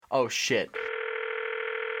Oh, shit.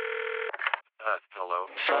 Hello.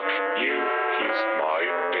 Fuck you. He's my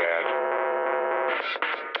dad.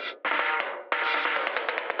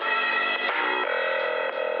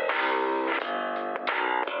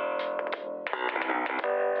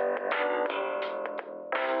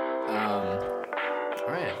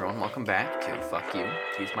 Alright, everyone, welcome back to Fuck You,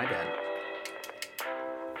 He's My Dad.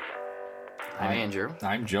 I'm Andrew.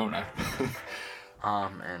 I'm Jonah.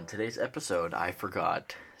 And today's episode, I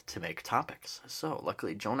forgot to make topics. So,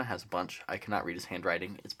 luckily, Jonah has a bunch. I cannot read his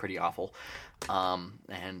handwriting. It's pretty awful.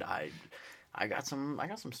 And I got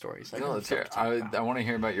some stories. No, let's hear it. I want to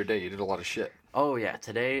hear about your day. You did a lot of shit. Oh, yeah.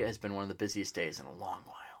 Today has been one of the busiest days in a long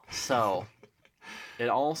while. So, it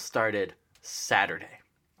all started Saturday.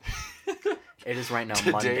 It is right now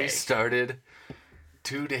Monday. Today started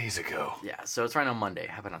 2 days ago. Yeah, so it's right now Monday.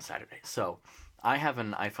 Happened on Saturday. So, I have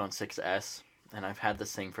an iPhone 6S, and I've had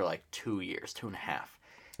this thing for like 2 years, 2.5.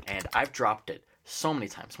 And I've dropped it so many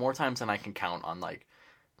times. More times than I can count on, like,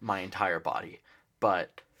 my entire body.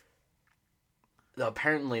 But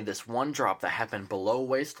apparently this one drop that happened below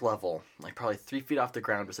waist level, like probably 3 feet off the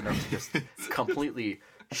ground, was enough to just completely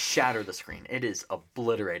shatter the screen. It is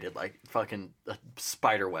obliterated, like fucking a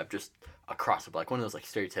spider web just across it, like one of those like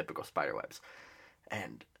stereotypical spider webs.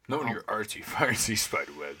 And No one of your artsy fartsy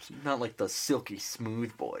spider webs. not like the silky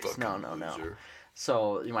smooth boys. Fucking No. loser.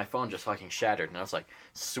 So my phone just fucking shattered, and I was like,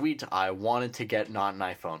 sweet, I wanted to get not an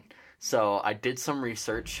iPhone. So I did some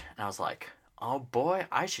research, and I was like, oh boy,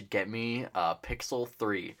 I should get me a Pixel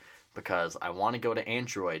 3, because I want to go to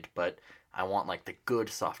Android, but I want like the good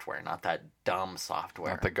software, not that dumb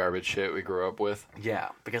software. Not the garbage shit we grew up with. Yeah,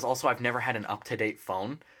 because also I've never had an up-to-date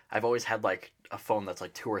phone. I've always had like a phone that's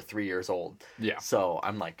like 2 or 3 years old. Yeah. So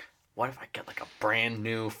I'm like, what if I get like a brand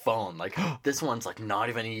new phone? Like this one's like not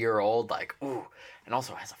even a year old. Like, ooh. And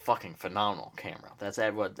also has a fucking phenomenal camera. That's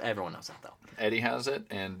what everyone knows that though. Eddie has it,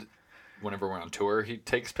 and whenever we're on tour, he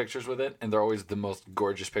takes pictures with it, and they're always the most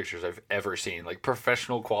gorgeous pictures I've ever seen. Like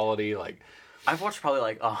professional quality, like... I've watched probably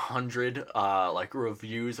like 100 like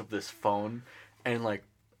reviews of this phone, and like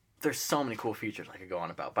there's so many cool features I could go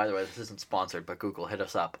on about. By the way, this isn't sponsored, but Google, hit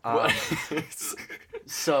us up.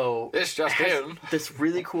 So It's just it has him. this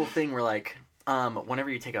really cool thing where like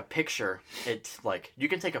whenever you take a picture, it's like you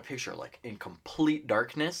can take a picture like in complete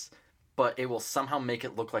darkness, but it will somehow make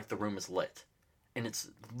it look like the room is lit, and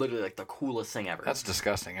it's literally like the coolest thing ever. That's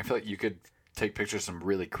disgusting. I feel like you could take pictures of some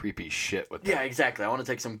really creepy shit with that. Yeah, exactly. I want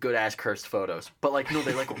to take some good ass cursed photos, but like no,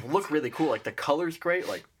 they like look really cool. Like the color's great.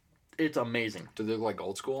 Like it's amazing. Do they look like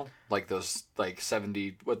old school? Like those, like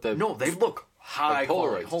 70... What the... No, they look high like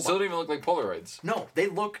quality. Polaroids. Hold Still on. don't even look like Polaroids. No, they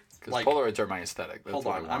look Because like. Polaroids are my aesthetic. That's Hold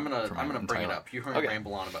what on, I I'm want for my gonna bring it entire- up. You're gonna Okay.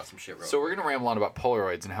 ramble on about some shit, real So we're gonna ramble on about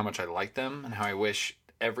Polaroids and how much I like them and how I wish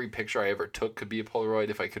every picture I ever took could be a Polaroid.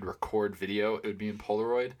 If I could record video, it would be in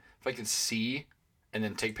Polaroid. If I could see and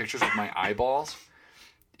then take pictures with my eyeballs,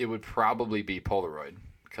 it would probably be Polaroid,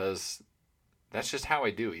 because that's just how I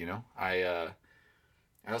do. You know, I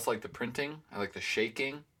also like the printing. I like the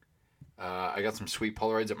shaking. I got some sweet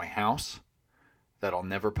Polaroids at my house that I'll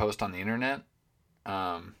never post on the internet.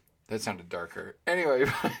 That sounded darker. Anyway,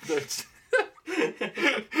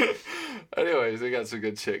 anyways, we got some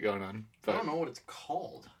good shit going on. I But, don't know what it's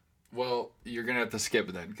called. well, you're gonna have to skip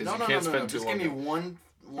then because No, you no, can't no, no, spend no. too Just long. give me one.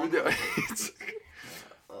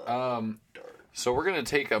 So we're gonna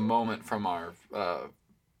take a moment from our.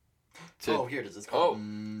 Oh, here it is. It's called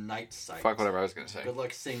Night Sight. Fuck whatever I was gonna say. Good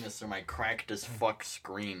luck seeing this through my cracked as fuck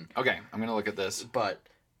screen. Okay, I'm gonna look at this. But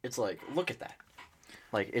it's like, look at that.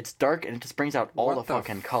 Like, it's dark and it just brings out all What the the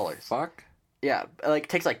fucking colors. Fuck Yeah, like, it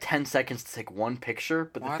takes like 10 seconds to take one picture,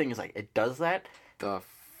 but the What? thing is, like, it does that. the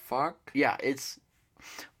fuck. Yeah, it's.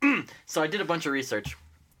 So I did a bunch of research.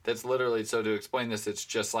 That's literally, so to explain this, it's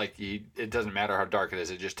just like it doesn't matter how dark it is.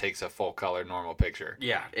 It just takes a full color normal picture.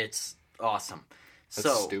 Yeah, it's awesome. That's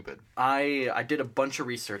so stupid. I did a bunch of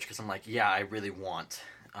research because I'm like, yeah, I really want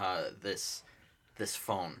this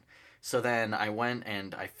phone. So then I went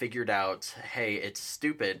and I figured out, hey, it's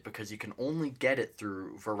stupid because you can only get it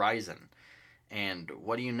through Verizon. And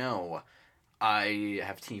what do you know? I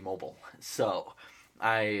have T-Mobile. So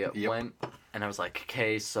I went and I was like,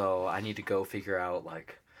 okay, so I need to go figure out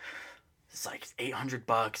like, it's like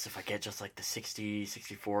 $800 if I get just like the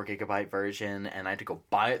 64 gigabyte version, and I had to go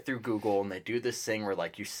buy it through Google, and they do this thing where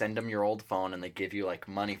like you send them your old phone and they give you like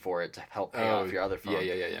money for it to help pay off your other phone.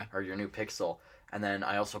 Yeah. Or your new Pixel. And then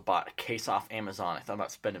I also bought a case off Amazon. I thought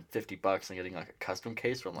about spending $50 and getting like a custom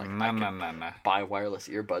case where I'm like, Nah. buy wireless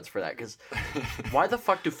earbuds for that. Because why the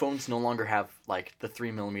fuck do phones no longer have like the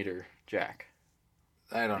 3mm jack?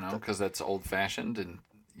 I don't know, because that's old fashioned and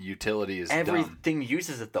utility is dumb. Everything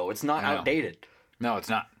uses it though. It's not I know. outdated. No, it's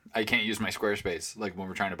not. I can't use my Squarespace. Like when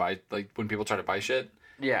we're trying to buy, like when people try to buy shit.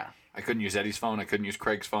 Yeah. I couldn't use Eddie's phone. I couldn't use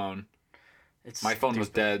Craig's phone. It's My phone was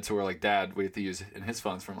stupid. dead, so we're like, Dad, we have to use, and his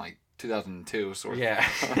phone's from like 2002, so Yeah.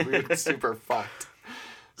 we were super fucked.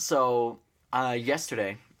 So,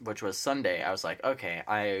 yesterday, which was Sunday, I was like, okay,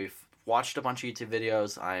 I've watched a bunch of YouTube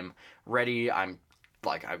videos. I'm ready. I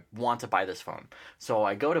want to buy this phone. So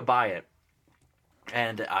I go to buy it,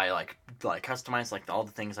 and I like customize like all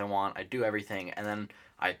the things I want. I do everything, and then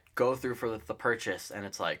I go through for the purchase, and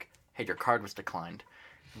it's like, hey, your card was declined.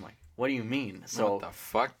 I'm like, what do you mean? So What the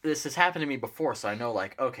fuck? this has happened to me before, so I know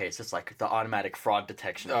like, okay, it's just like the automatic fraud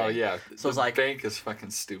detection Oh thing. yeah. So it's like, bank is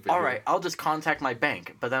fucking stupid. all here. right, I'll just contact my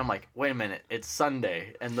bank. But then I'm like, wait a minute, it's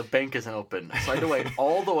Sunday and the bank isn't open. So I had to wait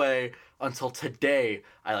all the way until today.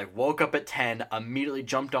 I like woke up at 10, immediately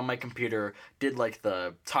jumped on my computer, did like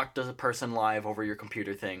the talk to the person live over your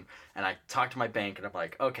computer thing, and I talked to my bank and I'm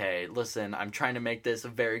like, okay, listen, I'm trying to make this a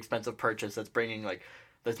very expensive purchase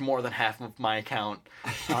that's more than half of my account.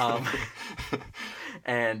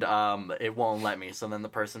 And it won't let me. So then the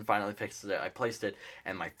person finally fixes it. I placed it,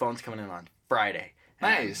 and my phone's coming in on Friday.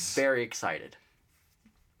 And Nice. I'm very excited.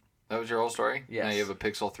 That was your whole story? Yes. Now you have a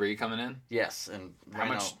Pixel 3 coming in? Yes, and How right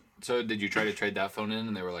much? now- So did you try to trade that phone in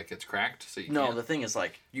and they were like, it's cracked? So you No, can't? the thing is,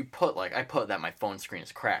 like, I put that my phone screen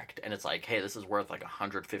is cracked, and it's like, hey, this is worth like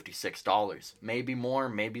 $156. Maybe more,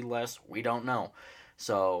 maybe less. We don't know.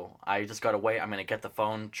 So I just gotta wait. I'm gonna get the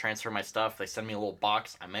phone, transfer my stuff. They send me a little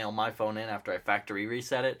box. I mail my phone in after I factory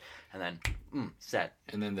reset it, and then set.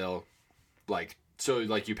 And then they'll, like, so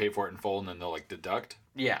like you pay for it in full and then they'll like deduct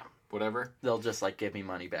Yeah, whatever? they'll just like give me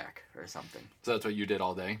money back or something. So that's what you did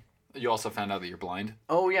all day? You also found out that you're blind?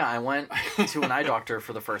 Oh yeah, I went to an eye doctor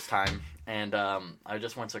for the first time, and I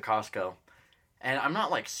just went to Costco, and I'm not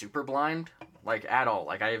like super blind, like at all.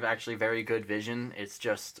 Like I have actually very good vision. It's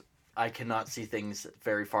just I cannot see things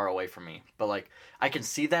very far away from me, but like I can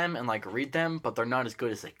see them and like read them, but they're not as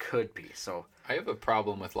good as they could be. So I have a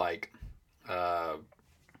problem with like, what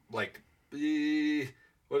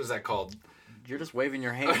is that called? you're just waving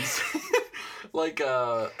your hands. Like,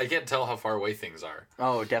 I can't tell how far away things are.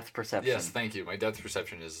 Oh, depth perception. Yes, thank you. My depth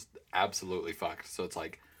perception is absolutely fucked. So it's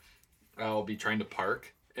like, I'll be trying to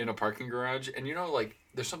park in a parking garage, and you know, like,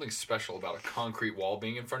 there's something special about a concrete wall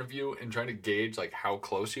being in front of you and trying to gauge, like, how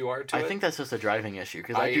close you are to it. I think that's just a driving issue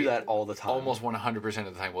because I do that all the time. Almost 100%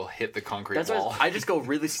 of the time will hit the concrete That's wall. why I just go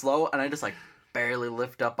really slow and I just like barely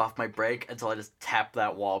lift up off my brake until I just tap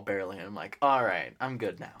that wall barely, and I'm like, all right, I'm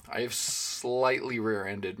good now. I have slightly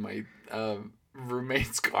rear-ended my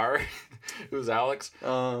roommate's car. It was Alex.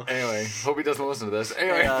 Anyway, hope he doesn't listen to this.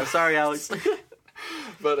 Anyway, Sorry, Alex.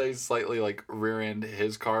 but I slightly like rear-end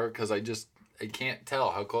his car because I can't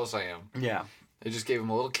tell how close I am. Yeah. I just gave him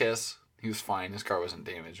a little kiss. He was fine. His car wasn't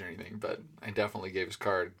damaged or anything, but I definitely gave his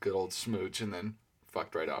car a good old smooch and then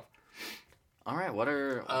fucked right off. All right, what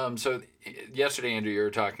are... So yesterday, Andrew, you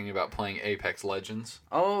were talking about playing Apex Legends.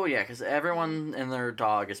 Oh, yeah, because everyone and their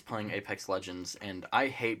dog is playing Apex Legends, and I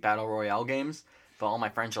hate Battle Royale games, but all my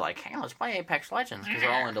friends are like, hey, let's play Apex Legends, because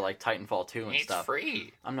they're all into, like, Titanfall 2 and stuff.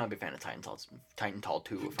 Free. I'm not a big fan of Titanfall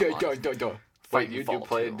 2, if I'm honest. Wait, you Titanfall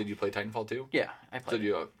played? 2. Did you play Titanfall 2? Yeah, I played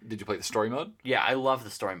it. Did you play the story mode? Yeah, I love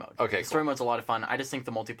the story mode. Okay, the story mode's a lot of fun. I just think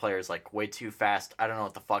the multiplayer is, like, way too fast. I don't know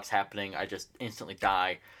what the fuck's happening. I just instantly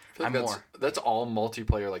die. I feel like that's all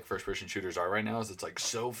multiplayer like first person shooters are right now. Is it's like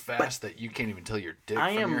so fast that you can't even tell your dick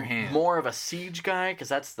I from am your hand. more of a Siege guy because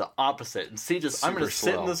that's the opposite. And Siege is, I'm going to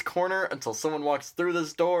Super sit in slow. this corner until someone walks through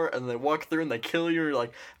this door, and they walk through and they kill you. You're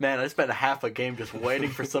like, man, I spent half a game just waiting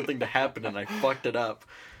for something to happen, and I fucked it up.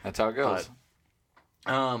 That's how it goes.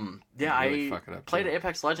 Yeah, You really I fuck it up, played too.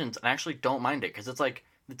 Apex Legends and I actually don't mind it because it's like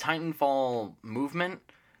the Titanfall movement,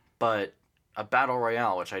 but a battle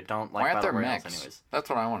royale, which I don't like. Why aren't battle there royales mechs? anyways. That's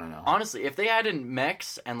what I want to know. Honestly, if they added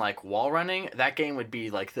mechs and like wall running, that game would be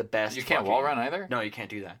like the best. You can't wall run either? No, you can't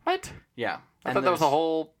do that. What? Yeah, I thought that was the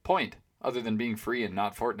whole point, other than being free and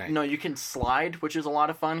not Fortnite. No, you can slide, which is a lot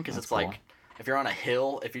of fun because That's it's cool. like if you're on a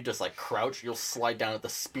hill, if you just like crouch, you'll slide down at the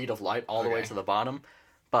speed of light all the way Okay. to the bottom.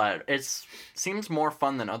 But seems more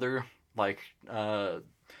fun than other like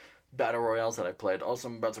battle royales that I played. Also,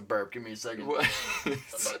 I'm about to burp. Give me a second. What?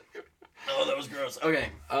 Oh, that was gross. Okay.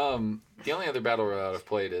 The only other battle royale I've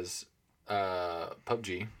played is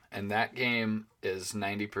PUBG, and that game is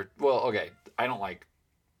 90%. Well, okay, I don't like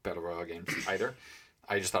battle royale games either.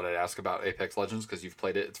 I just thought I'd ask about Apex Legends because you've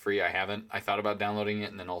played it. It's free. I haven't. I thought about downloading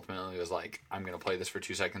it, and then ultimately was like, I'm gonna play this for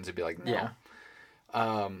 2 seconds and be like, no.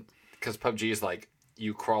 Yeah. Because PUBG is like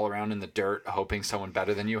you crawl around in the dirt hoping someone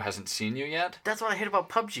better than you hasn't seen you yet. That's what I hate about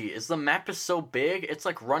PUBG, is the map is so big, it's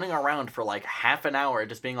like running around for like half an hour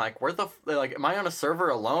just being like, am I on a server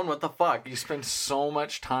alone? What the fuck? You spend so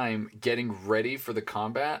much time getting ready for the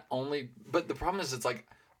combat, but the problem is it's like,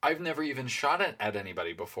 I've never even shot at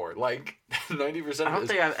anybody before. Like, 90% I don't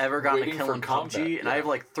think I've ever gotten a waiting kill for in combat. PUBG, and Yeah. I have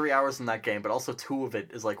like 3 hours in that game, but also 2 of it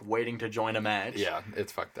is like waiting to join a match. Yeah,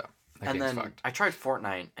 it's fucked up. That And game's then fucked. I tried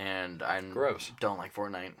Fortnite, and I Gross. don't like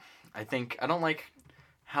Fortnite. I don't like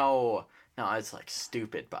how... No, it's like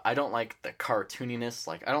stupid, but I don't like the cartooniness.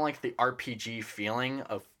 Like, I don't like the RPG feeling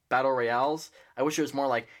of Battle Royales. I wish it was more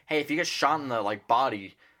like, hey, if you get shot in the like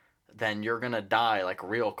body, then you're gonna die like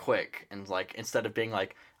real quick. And like, instead of being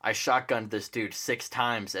like, I shotgunned this dude 6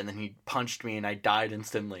 times and then he punched me and I died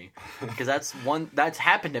instantly. Because that's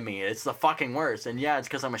happened to me. It's the fucking worst. And yeah, it's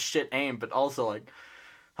because I'm a shit aim, but also like...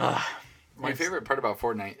 My favorite part about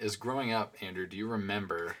Fortnite is growing up, Andrew, do you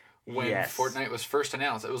remember when Yes. Fortnite was first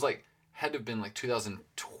announced? It was like, had to have been like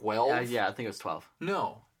 2012? Yeah, I think it was 12.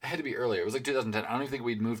 No, it had to be earlier. It was like 2010. I don't even think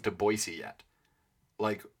we'd moved to Boise yet.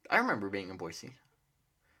 Like, I remember being in Boise.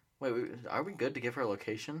 Wait, are we good to give her a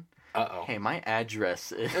location? uh-oh. Hey, my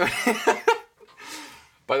address is...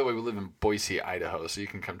 By the way, we live in Boise, Idaho, so you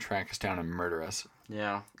can come track us down and murder us.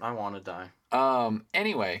 Yeah, I want to die.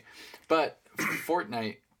 Anyway, but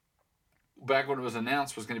Fortnite, back when it was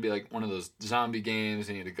announced, was going to be like one of those zombie games,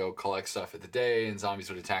 and you had to go collect stuff at the day, and zombies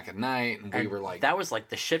would attack at night, and we were like... That was like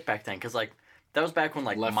the shit back then, because like, that was back when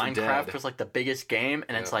like Left 4 Minecraft Dead. was like the biggest game,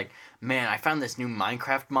 and it's Yeah. like, man, I found this new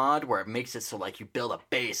Minecraft mod where it makes it so like you build a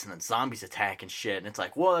base and then zombies attack and shit, and it's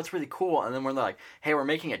like, whoa, that's really cool. And then when they're like, hey, we're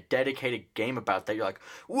making a dedicated game about that, you're like,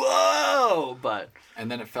 whoa! But And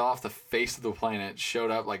then it fell off the face of the planet,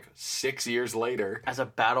 showed up like 6 years later. as a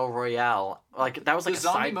battle royale, like that was like The a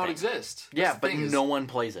zombie side mode thing. exists. Yeah, That's the but thing is- no one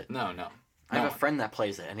plays it. No. I have a friend that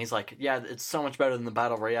plays it, and he's like, yeah, it's so much better than the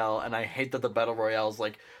Battle Royale, and I hate that the Battle Royale is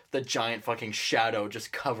like the giant fucking shadow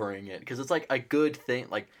just covering it, because it's like a good thing,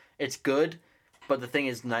 like, it's good, but the thing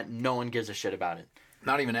is no one gives a shit about it.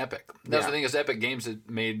 Not even Epic. That's Yeah. the thing is Epic Games had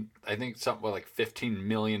made, I think, something like $15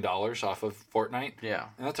 million off of Fortnite. Yeah.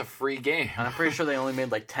 And that's a free game. And I'm pretty sure they only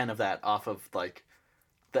made like 10 of that off of like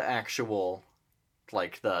the actual,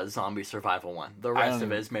 like the zombie survival one. The rest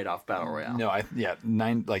of it is made off Battle Royale. No,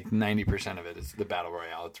 90% of it is the Battle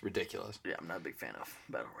Royale. It's ridiculous. Yeah, I'm not a big fan of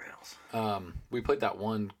Battle Royales. We played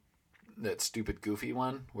that stupid Goofy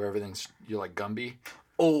one where you're like Gumby.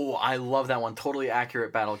 Oh, I love that one. Totally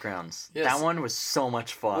accurate Battlegrounds. Yes. That one was so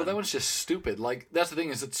much fun. Well, that one's just stupid. Like, that's the thing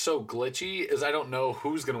is it's so glitchy is I don't know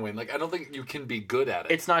who's going to win. Like, I don't think you can be good at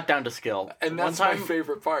it. It's not down to skill. And that's my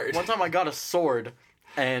favorite part. One time I got a sword,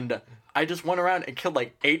 and I just went around and killed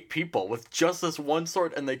like 8 people with just this one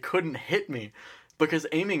sword, and they couldn't hit me because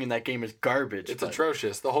aiming in that game is garbage. It's but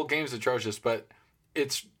atrocious. The whole game's atrocious, but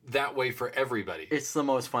it's that way for everybody. It's the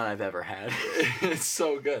most fun I've ever had. It's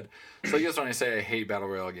so good. So I guess when I say I hate Battle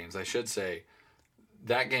Royale games, I should say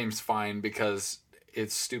that game's fine because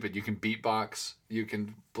it's stupid. You can beatbox. You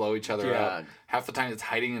can blow each other Yeah. up. Half the time it's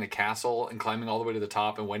hiding in a castle and climbing all the way to the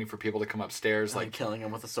top and waiting for people to come upstairs. Like Like, killing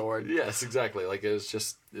him with a sword. yes, exactly. Like, it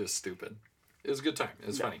was stupid. It was a good time. It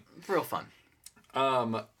was funny. Real fun.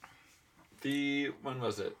 When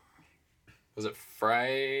was it? Was it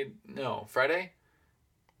Friday? No, Friday?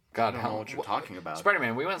 God, I don't know what you're talking about.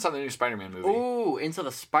 Spider-Man. We went and saw the new Spider-Man movie. Ooh, Into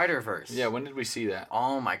the Spider-Verse. Yeah, when did we see that?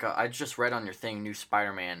 Oh my god, I just read on your thing, new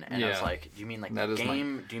Spider-Man, and I was Yeah. like, do you mean like That the is my-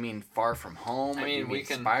 game? Do you mean Far From Home? I Do you mean, we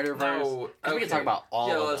can Spider-Verse? No, 'Cause we can talk about all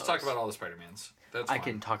Yeah, of let's those. talk about all the Spider-Mans. That's I fine.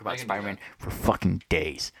 can talk about can do Spider-Man that. for fucking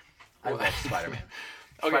days. I love Spider-Man.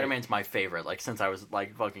 Okay. Spider-Man's my favorite. Like, since I was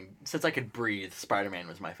like since I could breathe, Spider-Man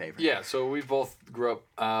was my favorite. Yeah, so we both grew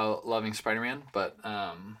up loving Spider-Man, but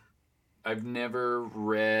I've never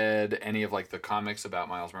read any of like the comics about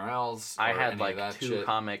Miles Morales. I or had any like of that 2 shit.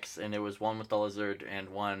 comics, and it was one with the Lizard and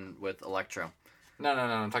one with Electro. No.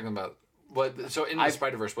 I'm talking about what. So in the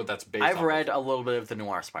Spider-Verse, what that's based. I've off read a little bit of the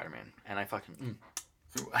Noir Spider-Man, and I fucking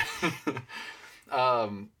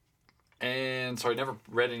And so I never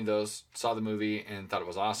read any of those. Saw the movie and thought it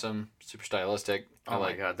was awesome, super stylistic. oh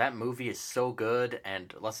my god, that movie is so good,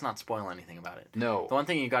 and let's not spoil anything about it. No. The one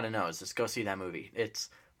thing you got to know is just go see that movie.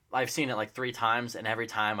 I've seen it like 3 times, and every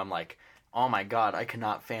time I'm like, oh my god, I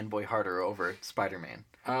cannot fanboy harder over Spider-Man.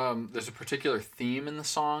 There's a particular theme in the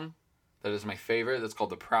song that is my favorite. That's called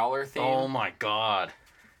the Prowler theme. Oh my god.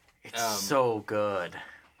 It's so good.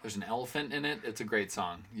 There's an elephant in it. It's a great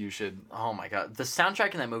song. You should. Oh my god. The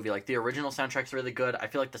soundtrack in that movie, like the original soundtrack's really good. I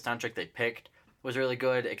feel like the soundtrack they picked was really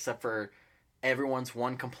good, except for everyone's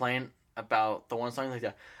one complaint about the one song like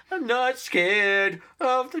that. I'm not scared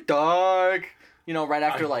of the dark. right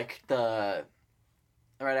after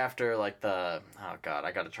oh god,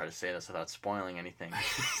 I gotta try to say this without spoiling anything.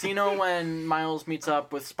 So when Miles meets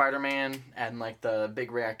up with Spider-Man and like the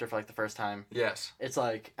big reactor for like the first time? Yes. It's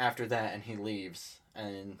like after that and he leaves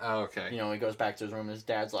and okay. He goes back to his room and his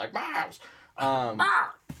dad's like, Miles! I'm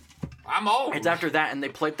old. It's after that and they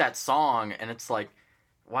played that song and it's like,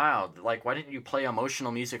 wow, like why didn't you play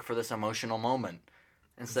emotional music for this emotional moment?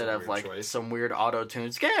 Instead of like choice. some weird auto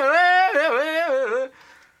tunes.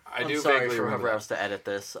 I do sorry vaguely for remember whoever else to edit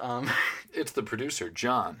this. It's the producer,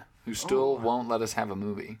 John, who still won't let us have a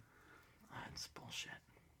movie. That's bullshit.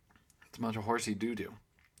 It's a bunch of horsey doo-doo.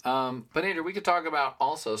 But Andrew, we could talk about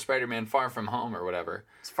also Spider-Man Far From Home or whatever.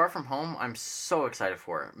 It's Far From Home. I'm so excited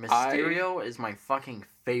for it. Mysterio is my fucking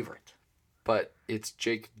favorite. But it's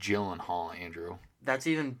Jake Gyllenhaal, Andrew. That's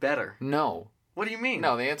even better. No. What do you mean?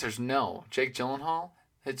 No, the answer's no. Jake Gyllenhaal?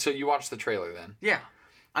 So you watched the trailer then? Yeah.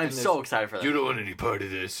 I'm so excited for that. You don't want any part of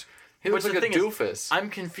this. He looks like a doofus. I'm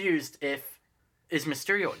confused is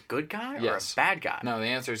Mysterio a good guy or a bad guy? No, the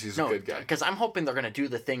answer is he's a good guy. Because I'm hoping they're going to do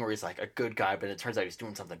the thing where he's like a good guy, but it turns out he's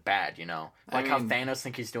doing something bad, Like how Thanos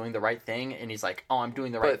think he's doing the right thing, and he's like, oh, I'm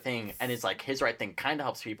doing the right thing. And it's like his right thing kind of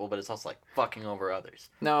helps people, but it's also like fucking over others.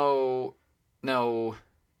 No.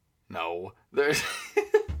 There's...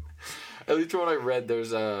 At least from what I read,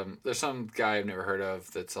 there's some guy I've never heard of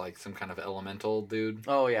that's like some kind of elemental dude.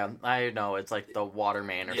 Oh yeah, I know. It's like the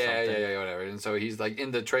Waterman or something. Yeah, whatever. And so he's like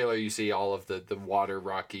in the trailer. You see all of the water,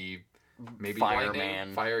 rocky, maybe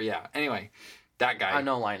Fireman, fire. Yeah. Anyway, that guy. I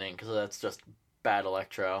know Lightning because that's just bad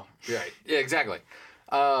Electro. Right. Yeah. Exactly.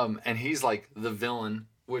 And he's like the villain,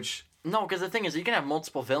 which no, because the thing is, you can have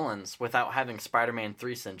multiple villains without having Spider-Man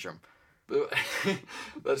 3 syndrome.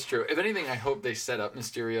 That's true. If anything, I hope they set up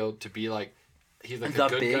Mysterio to be like he's like the a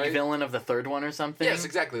good big guy. Villain of the third one or something. Yes,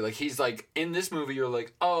 exactly. Like he's like in this movie, you're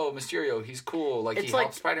like, oh, Mysterio, he's cool. Like it's he like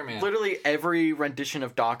helped Spider-Man. Literally every rendition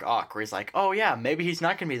of Doc Ock, where he's like, oh yeah, maybe he's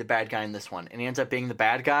not gonna be the bad guy in this one, and he ends up being the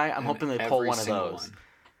bad guy. I'm hoping they pull one of those. One.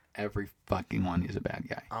 Every fucking one is a bad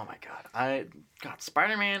guy. Oh my god,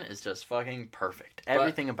 Spider-Man is just fucking perfect.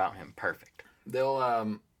 Everything about him perfect. They're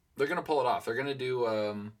gonna pull it off. They're gonna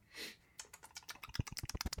do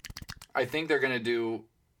I think they're gonna do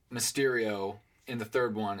Mysterio in the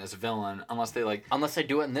third one as a villain, unless they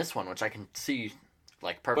do it in this one, which I can see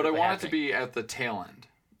like perfectly. But I want happening. it to be at the tail end.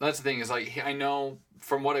 That's the thing is like I know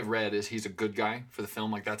from what I've read is he's a good guy for the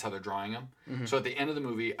film. Like that's how they're drawing him. Mm-hmm. So at the end of the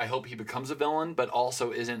movie, I hope he becomes a villain, but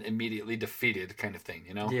also isn't immediately defeated, kind of thing.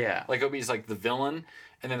 Yeah. Like I hope he's like the villain,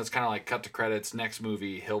 and then it's kind of like cut to credits. Next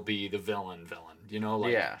movie, he'll be the villain.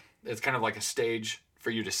 Like yeah. It's kind of like a stage for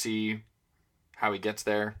you to see how he gets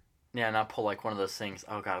there. Yeah, not pull like one of those things.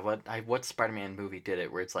 Oh god, what Spider-Man movie did it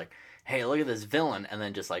where it's like, hey, look at this villain, and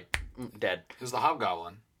then just like dead. It was the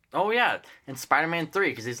Hobgoblin. Oh yeah, and Spider-Man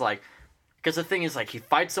 3 because the thing is like he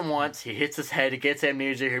fights him once, he hits his head, he gets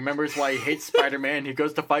amnesia, he remembers why he hates Spider-Man, he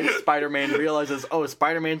goes to fight Spider-Man, realizes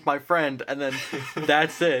Spider-Man's my friend, and then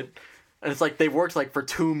that's it. And it's like they worked like for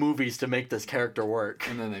 2 movies to make this character work,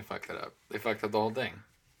 and then they fucked it up. They fucked up the whole thing.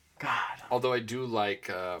 God. Although I do like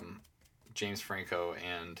James Franco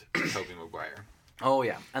and Tobey Maguire. Oh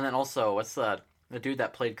yeah, and then also what's the dude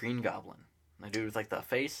that played Green Goblin? The dude with like the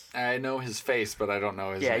face. I know his face, but I don't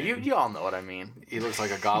know his name. Yeah, you all know what I mean. He looks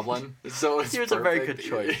like a goblin, so it's he was perfect. A very good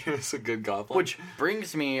choice. He was a good goblin. Which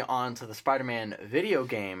brings me on to the Spider-Man video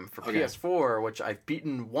game for PS4, which I've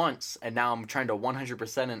beaten once, and now I'm trying to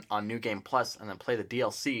 100% on New Game Plus and then play the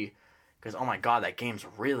DLC because oh my god, that game's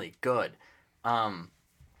really good.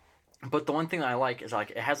 But the one thing that I like is like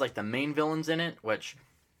it has like the main villains in it, which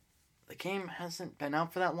the game hasn't been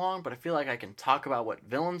out for that long, but I feel like I can talk about what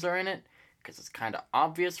villains are in it because it's kind of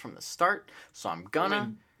obvious from the start. So I'm gonna.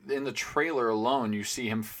 I mean, in the trailer alone, you see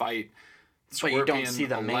him fight Scorpion, but you don't see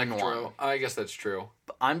the main Electro. one. I guess that's true.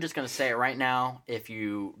 But I'm just gonna say it right now. If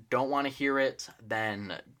you don't want to hear it,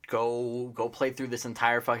 then go play through this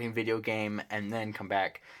entire fucking video game and then come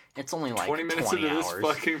back. It's only like 20 minutes into hours. this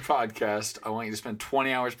fucking podcast. I want you to spend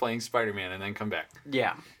 20 hours playing Spider-Man and then come back.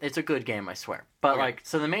 Yeah, it's a good game, I swear. But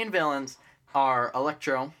so the main villains are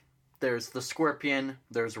Electro, there's the Scorpion,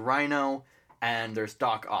 there's Rhino, and there's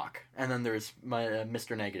Doc Ock, and then there's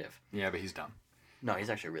Mr. Negative. Yeah, but he's dumb. No, he's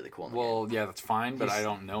actually really cool in the game. Yeah, that's fine, but I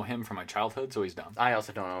don't know him from my childhood, so he's dumb. I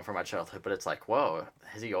also don't know him from my childhood, but it's like, whoa,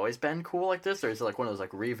 has he always been cool like this, or is he like one of those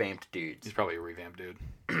like revamped dudes? He's probably a revamped dude.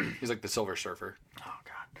 He's like the Silver Surfer. Oh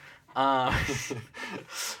god.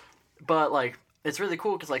 But like it's really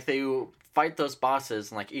cool because like they fight those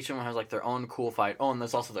bosses and like each of them has like their own cool fight. Oh, and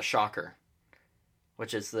there's also the Shocker,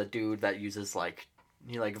 which is the dude that uses like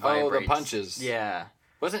he like vibrates. Oh, the punches. Yeah.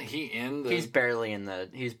 Wasn't he in the... He's barely in the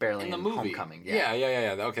movie. Homecoming.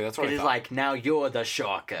 Yeah. Okay, that's what I he's thought. like, now you're the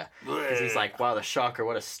Shocker. Because he's like, wow, the Shocker,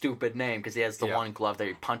 what a stupid name. Because he has the one glove that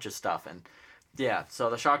he punches stuff. And yeah, so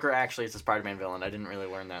the Shocker actually is a Spider-Man villain. I didn't really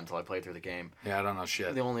learn that until I played through the game. Yeah, I don't know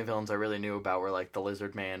shit. The only villains I really knew about were like the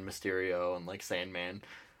Lizard Man, Mysterio, and like Sandman.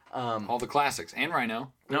 All the classics. And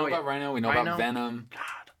Rhino. We know about Rhino. We know about Venom.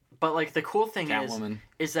 God. But like the cool thing Catwoman.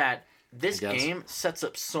 is that this game sets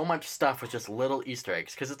up so much stuff with just little Easter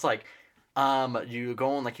eggs. Because it's like, you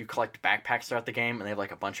go and like you collect backpacks throughout the game, and they have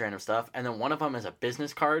like a bunch of random stuff. And then one of them is a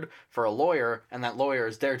business card for a lawyer, and that lawyer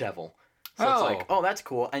is Daredevil. So it's like, oh, that's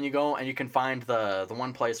cool. And you go and you can find the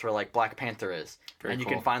one place where like Black Panther is. Very and you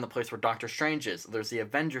cool. can find the place where Doctor Strange is. There's the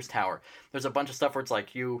Avengers Tower. There's a bunch of stuff where it's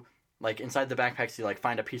like you, like inside the backpacks, you like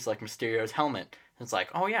find a piece of like Mysterio's helmet. And it's like,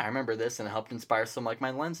 oh yeah, I remember this, and it helped inspire some like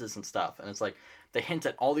my lenses and stuff. And it's like, they hint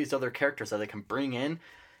at all these other characters that they can bring in.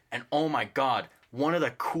 And oh my god, one of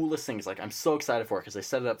the coolest things, like I'm so excited for it because they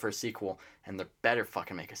set it up for a sequel, and they better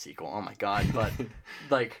fucking make a sequel. Oh my god. But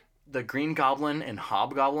like the Green Goblin and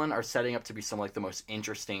Hobgoblin are setting up to be some like the most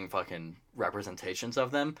interesting fucking representations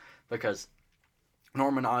of them, because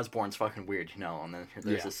Norman Osborn's fucking weird, you know, and then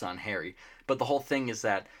there's his son Harry. But the whole thing is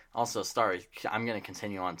that also, sorry, I'm gonna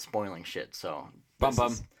continue on spoiling shit. So I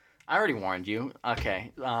already warned you.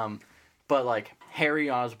 Okay, but like Harry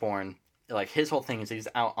Osborn, like his whole thing is he's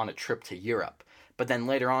out on a trip to Europe. But then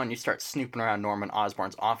later on, you start snooping around Norman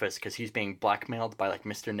Osborn's office because he's being blackmailed by like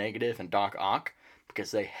Mr. Negative and Doc Ock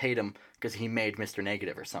because they hate him because he made Mr.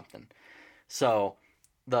 Negative or something. So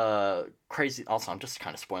the crazy. Also, I'm just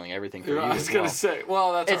kind of spoiling everything for you. I was gonna say,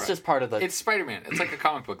 well, that's it's just part of the. It's Spider-Man. It's like a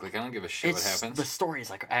comic book. Like I don't give a shit what happens. The story is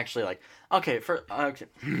like actually like okay.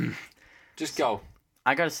 Just go.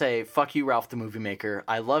 I gotta say, fuck you, Ralph the Movie Maker.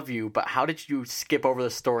 I love you, but how did you skip over the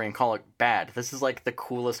story and call it bad? This is like the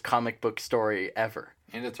coolest comic book story ever.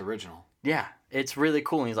 And it's original. Yeah, it's really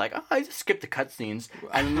cool. And he's like, oh, I just skipped the cutscenes.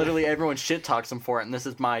 And literally everyone shit talks him for it, and this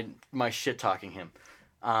is my shit talking him.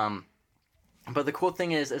 But the cool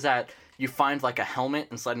thing is that you find like a helmet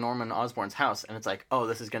inside Norman Osborn's house, and it's like, oh,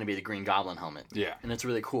 this is going to be the Green Goblin helmet. Yeah. And it's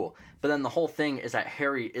really cool. But then the whole thing is that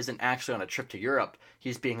Harry isn't actually on a trip to Europe.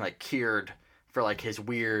 He's being like cured for like his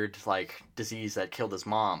weird like disease that killed his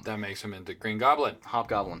mom. That makes him into Green Goblin.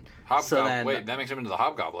 Hobgoblin. Wait, that makes him into the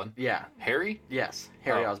Hobgoblin? Yeah. Harry? Yes,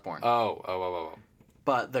 Harry Osborn. Oh.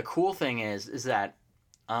 But the cool thing is that,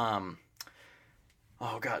 oh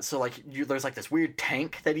god, so like there's like this weird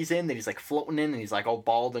tank that he's in that he's like floating in, and he's like all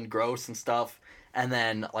bald and gross and stuff. And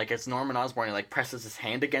then, like, it's Norman Osborn, he, like, presses his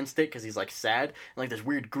hand against it because he's, like, sad. And, like, this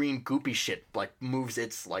weird green goopy shit, like, moves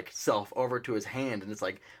its, like, self over to his hand. And it's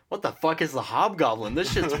like, what the fuck is the Hobgoblin?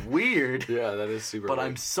 This shit's weird. Yeah, that is super But weird.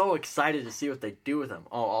 I'm so excited to see what they do with him.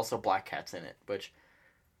 Oh, also Black Cat's in it, which...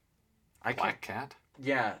 Black Cat?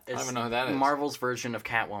 Yeah. It's I don't even know who that is. Marvel's version of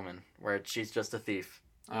Catwoman, where she's just a thief.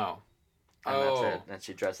 Oh. And that's it. And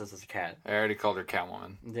she dresses as a cat. I already called her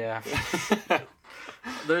Catwoman. Yeah.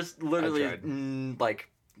 There's literally, like...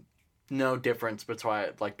 no difference between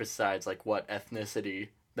like besides like what ethnicity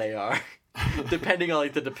they are depending on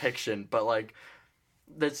like the depiction, but like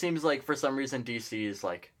that seems like for some reason DC is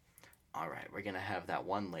like, all right, we're gonna have that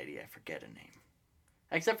one lady, I forget her name,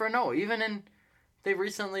 except for no, even in they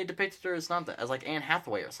recently depicted her as not as like Anne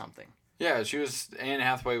Hathaway or something. Yeah, Anne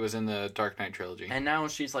Hathaway was in the Dark Knight trilogy, and now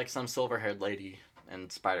she's like some silver-haired lady in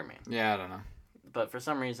Spider-Man. Yeah, I don't know, but for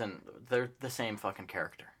some reason they're the same fucking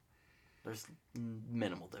character. There's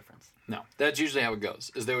minimal difference. No, that's usually how it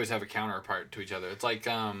goes. Is they always have a counterpart to each other. It's like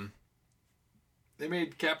they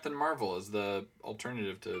made Captain Marvel as the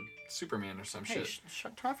alternative to Superman or some shit.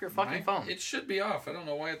 Turn off your fucking phone. It should be off. I don't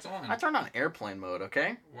know why it's on. I turned on airplane mode.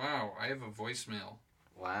 Okay. Wow, I have a voicemail.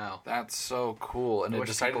 Wow, that's so cool. And I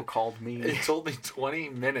wish people called me. It told me 20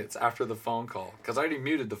 minutes after the phone call because I already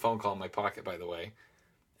muted the phone call in my pocket, by the way.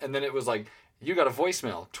 And then it was like, you got a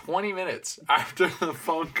voicemail 20 minutes after the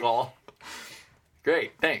phone call.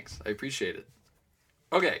 Great, thanks. I appreciate it.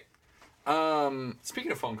 Okay.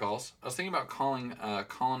 Speaking of phone calls, I was thinking about calling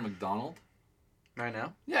Colin McDonald. Right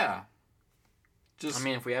now? Yeah. I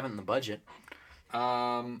mean, if we have it in the budget.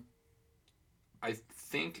 I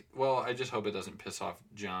think, well, I just hope it doesn't piss off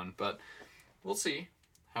John, but we'll see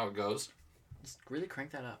how it goes. Just really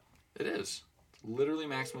crank that up. It is. It's literally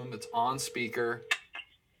maximum. It's on speaker.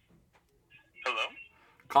 Hello?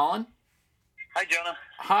 Colin? Hi, Jonah.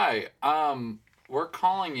 Hi. We're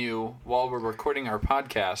calling you while we're recording our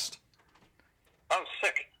podcast. Oh,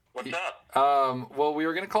 sick. What's up? Well, we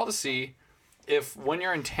were going to call to see if when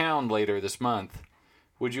you're in town later this month,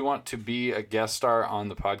 would you want to be a guest star on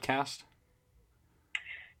the podcast?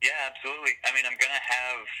 Yeah, absolutely. I mean, I'm going to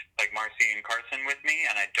have, like, Marcy and Carson with me,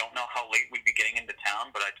 and I don't know how late we'd be getting into town,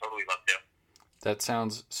 but I'd totally love to. That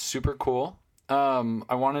sounds super cool.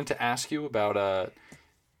 I wanted to ask you about,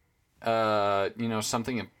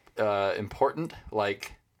 something important,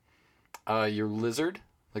 like your lizard.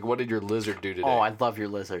 Like, what did your lizard do today? Oh, I love your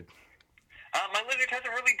lizard. My lizard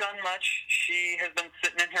hasn't really done much. She has been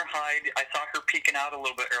sitting in her hide. I saw her peeking out a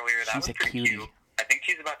little bit earlier. That She's was a pretty cutie. cute. I think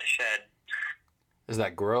she's about to shed. Is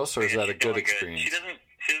that gross, or is that a She's good doing experience? She doesn't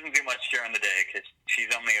do much during the day because she's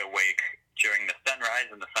only awake during the sunrise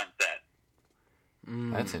and the sunset.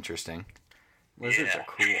 That's interesting. Lizards Yeah. are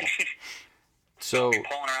cool. So I'll be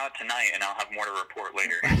pulling her out tonight, and I'll have more to report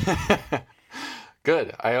later.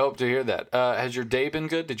 good. I hope to hear that. Has your day been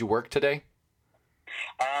good? Did you work today?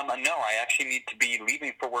 No, I actually need to be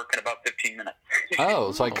leaving for work in about 15 minutes.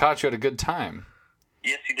 Oh, so I caught you at a good time.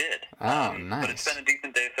 Yes, you did. Oh, But it's nice. been a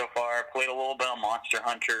decent day so far. Played a little bit of Monster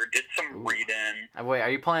Hunter. Did some reading. Wait, are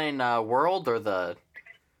you playing World or the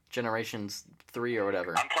Generations 3 or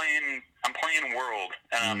whatever? I'm playing World,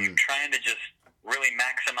 and I'm trying to just really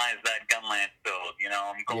maximize that Gunlance build. You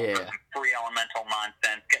know, I'm going for some free elemental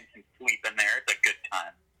nonsense, getting some sleep in there. It's a good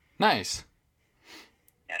time. Nice.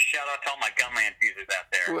 Yeah, shout out to all my Gunlance users out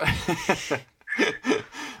there.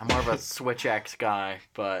 I'm more of a Switch X guy,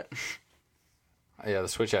 but Yeah, the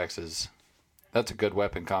Switch Axe that's a good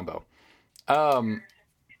weapon combo. Do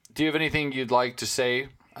you have anything you'd like to say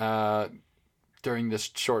during this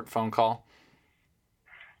short phone call?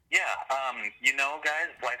 Yeah, guys,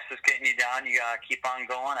 life's just getting you down. You gotta keep on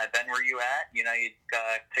going. I've been where you at. You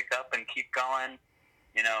gotta pick up and keep going.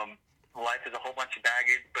 Life is a whole bunch of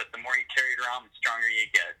baggage, but the more you carry it around, the stronger you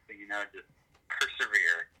get. So, just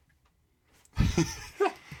persevere.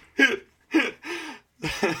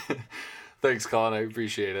 Thanks, Colin. I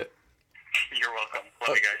appreciate it. You're welcome.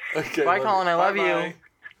 Love you guys. Okay, Bye, Colin. I love you. Bye-bye.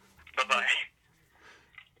 Bye-bye.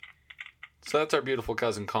 So that's our beautiful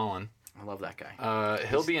cousin, Colin. I love that guy.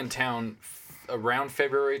 He'll be in town around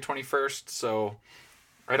February 21st, so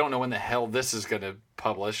I don't know when the hell this is going to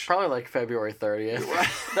publish. Probably like February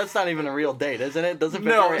 30th. That's not even a real date, isn't it? Doesn't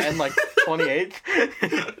No. February end like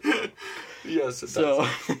 28th? Yes, it does. So,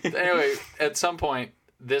 Anyway, at some point,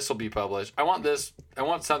 this will be published. I want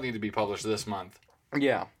something to be published this month.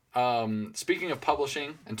 yeah. Speaking of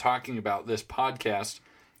publishing and talking about this podcast,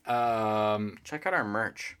 Check out our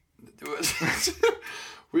merch.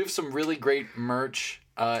 we have some really great merch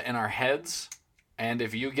in our heads, and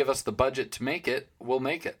if you give us the budget to make it, we'll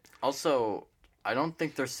make it. Also, I don't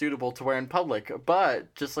think they're suitable to wear in public,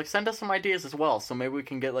 but just send us some ideas as well, so maybe we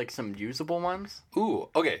can get some usable ones. Ooh,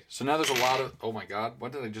 okay. So now there's a lot of. Oh my God,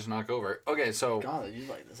 what did I just knock over? Okay, so God, is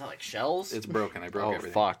that like shells? it's broken. I broke Oh,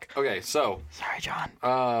 everything. fuck. Okay, so Sorry, John.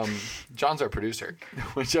 John's our producer,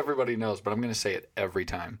 which everybody knows, but I'm going to say it every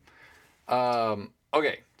time.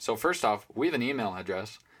 Okay, so first off, we have an email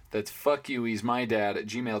address that's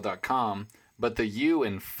fuckyouhe'smydad@gmail.com, but the you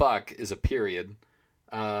in fuck is a period.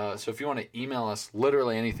 So if you want to email us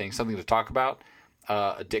literally anything, something to talk about,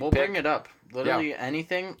 a dick We'll pic. bring it up. Literally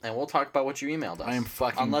anything, and we'll talk about what you emailed us. I am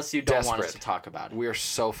fucking Unless you don't want us to desperate. talk about it. We are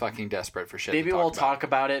so fucking desperate for shit. Maybe to we'll talk talk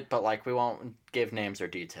about it, but we won't give names or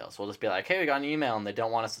details. We'll just be like, hey, we got an email, and they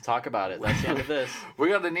don't want us to talk about it. That's the end of this. We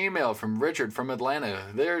got an email from Richard from Atlanta.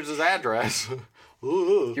 There's his address.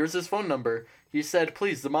 Here's his phone number. He said,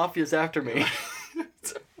 please, the mafia's after me.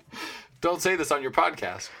 Don't say this on your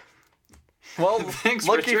podcast. Well, Thanks,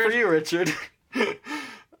 lucky Richard. for you, Richard.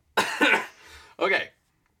 Okay.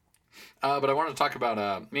 But I want to talk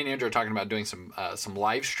about, me and Andrew are talking about doing some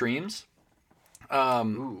live streams.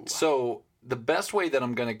 So the best way that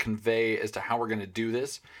I'm going to convey as to how we're going to do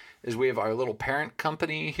this is we have our little parent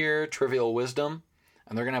company here, Trivial Wisdom,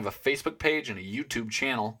 and they're going to have a Facebook page and a YouTube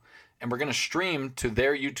channel, and we're going to stream to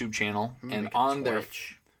their YouTube channel and on their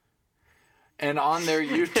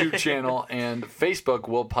YouTube channel, and Facebook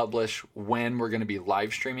will publish when we're going to be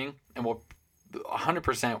live streaming, and we'll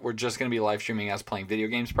 100% we're just going to be live streaming as playing video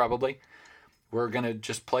games probably. We're going to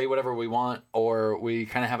just play whatever we want, or we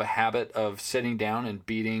kind of have a habit of sitting down and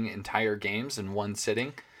beating entire games in one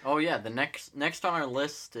sitting. Oh, yeah, the next on our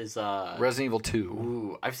list is... Resident Evil 2.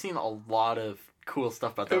 Ooh, I've seen a lot of cool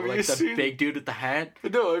stuff about that. Have Like you the seen- big dude with the hat.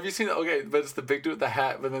 No, have you seen... Okay, but it's the big dude with the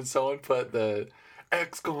hat, but then someone put the...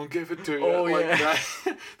 X gonna give it to you. Oh, like yeah.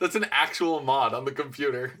 that. That's an actual mod on the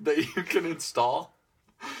computer that you can install.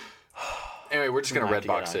 Anyway, we're just going to We'll have to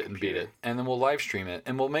get Redbox on a it and beat computer. it. And then we'll live stream it.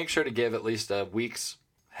 And we'll make sure to give at least a week's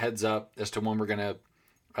heads up as to when we're going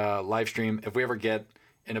to live stream. If we ever get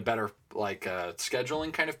in a better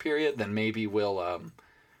scheduling kind of period, then maybe we'll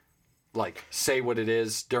like say what it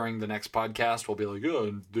is during the next podcast. We'll be like,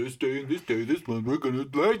 oh, this day, this month, we're gonna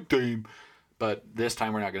tag team. But this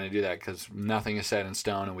time we're not gonna do that because nothing is set in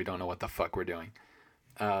stone and we don't know what the fuck we're doing.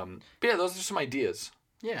 But yeah, those are some ideas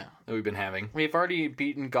Yeah. that we've been having. We've already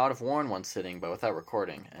beaten God of War in one sitting, but without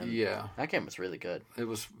recording. And Yeah. that game was really good. It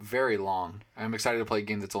was very long. I'm excited to play a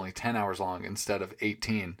game that's only 10 hours long instead of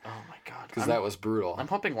 18 Oh my god. because that was brutal. I'm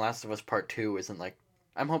hoping Last of Us Part 2 isn't like...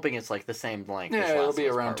 I'm hoping it's like the same length as Yeah, it'll Last be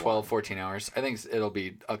of Us around Part 12, 14 hours. I think it'll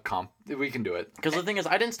be a comp. We can do it. Because the thing is,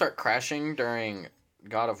 I didn't start crashing during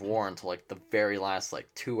God of War until like the very last like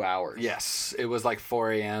 2 hours. Yes, it was like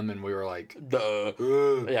 4 a.m. and we were like, Duh.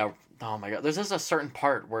 ugh. Yeah. Oh my god. There's just a certain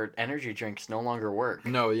part where energy drinks no longer work.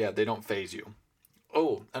 No, yeah, they don't phase you.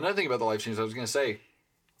 Oh, another thing about the live streams, I was going to say,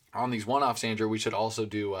 on these one-offs, Andrew, we should also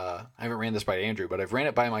do, I haven't ran this by Andrew, but I've ran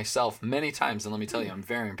it by myself many times, and let me tell you, I'm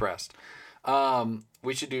very impressed.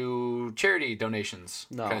 We should do charity donations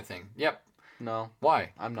No. kind of thing. Yep. No,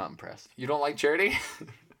 Why? I'm not impressed. You don't like charity?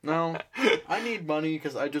 No, I need money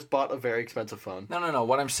because I just bought a very expensive phone. No.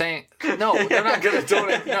 What I'm saying... No, they're not going to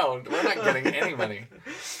donate. No, we're not getting any money.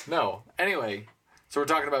 No. Anyway, so we're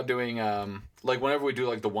talking about doing, like, whenever we do,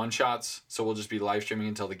 like, the one-shots, so we'll just be live streaming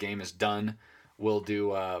until the game is done. We'll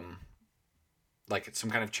do, like, some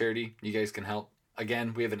kind of charity. You guys can help.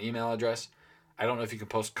 Again, we have an email address. I don't know if you can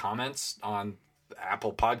post comments on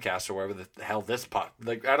Apple Podcasts or wherever the hell this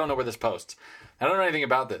like, I don't know where this posts. I don't know anything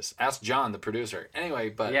about this. Ask John, the producer. Anyway,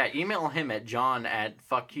 but... Yeah, email him at John at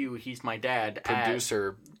fuck you, he's my dad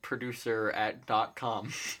producer at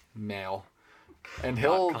 .com. mail. And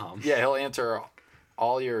he'll .com. he'll answer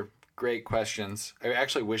all your great questions. I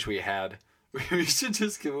actually wish we had. We should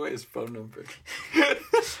just give away his phone number.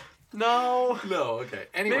 No. No, okay.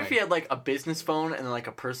 Anyway, Maybe if he had like a business phone and then like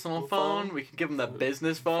a personal phone, we could give him the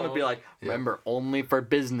business phone and be like, remember, only for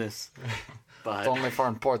business. But it's only for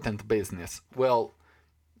important business. Well,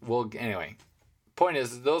 anyway. Point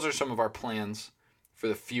is, those are some of our plans for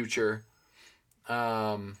the future.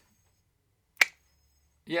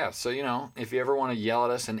 Yeah, so, you know, if you ever want to yell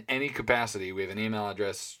at us in any capacity, we have an email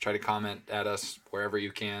address. Try to comment at us wherever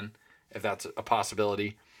you can, if that's a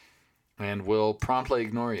possibility. And we'll promptly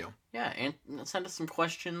ignore you. yeah, and send us some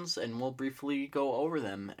questions and we'll briefly go over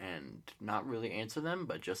them and not really answer them,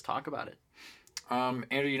 but just talk about it.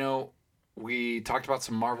 Andrew, you know, we talked about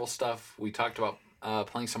some Marvel stuff. We talked about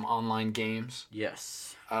playing some online games.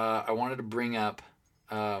 Yes. I wanted to bring up...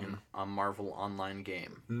 A Marvel online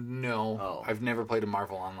game. No, Oh. I've never played a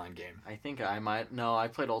Marvel online game. I think I might. No, I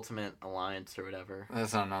played Ultimate Alliance or whatever.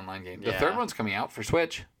 That's not an online game. The Yeah. third one's coming out for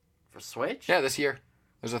Switch. For Switch? Yeah, this year.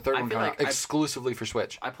 There's a third I one feel coming like out exclusively for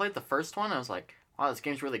Switch. I played the first one. I was like, wow, this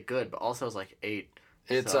game's really good. But also, I was like 8.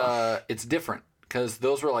 It's different because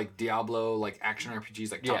those were like Diablo, like action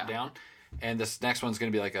RPGs, like top Yeah. down, and this next one's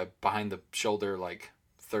gonna be like a behind the shoulder, like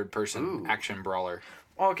third person Ooh. action brawler.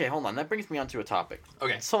 Okay, hold on. That brings me onto a topic.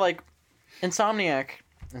 Okay. So, like, Insomnia?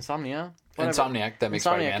 Whatever. Insomniac, that makes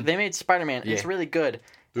Spider-Man. They made Spider-Man. Yeah. It's really good.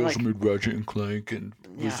 They Like, also made Ratchet and Clank and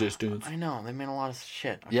yeah, Resistance. I know. They made a lot of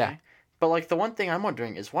shit. Okay? Yeah. But, like, the one thing I'm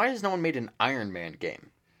wondering is why has no one made an Iron Man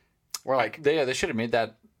game? Where, like, They should have made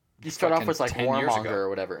that. you start off fucking with, like, 10 years Warmonger ago. or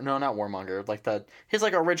whatever. No, not Warmonger. Like, his,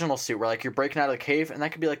 like, original suit where, like, you're breaking out of the cave, and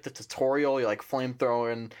that could be, like, the tutorial. You're, like,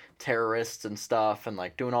 flamethrowing terrorists and stuff and,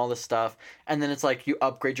 like, doing all this stuff. And then it's, like, you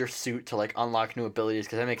upgrade your suit to, like, unlock new abilities,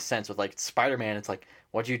 because that makes sense. With, like, Spider-Man, it's, like,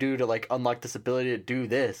 what'd you do to, like, unlock this ability to do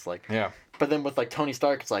this? Like, Yeah. but then with, like, Tony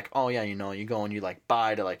Stark, it's like, oh, yeah, you know, you go and you, like,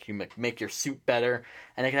 buy to, like, you make your suit better.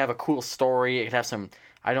 And it could have a cool story. It could have some...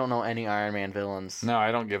 I don't know any Iron Man villains. No,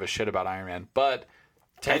 I don't give a shit about Iron Man. But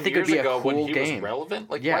 10 I think years it'd be a ago, when cool he game. was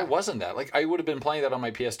relevant, like, Yeah. why wasn't that? Like, I would have been playing that on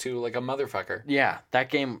my PS2 like a motherfucker. Yeah,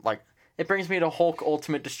 that game, like, it brings me to Hulk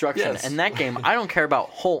Ultimate Destruction. Yes. And that game, I don't care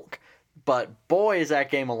about Hulk, but boy, is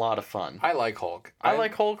that game a lot of fun. I like Hulk. I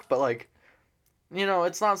like Hulk, but, like, you know,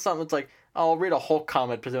 it's not something that's like, oh, I'll read a Hulk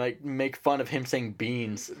comment, but like, make fun of him saying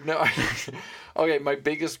beans. No. Okay, my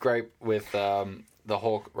biggest gripe with the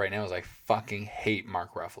Hulk right now is I fucking hate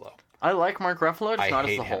Mark Ruffalo. I like Mark Ruffalo, just I not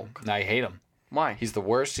as hate the him. Hulk. I hate him. Why? He's the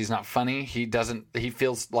worst. He's not funny. He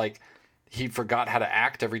feels like he forgot how to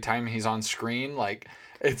act every time he's on screen. Like,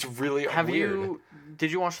 it's really weird.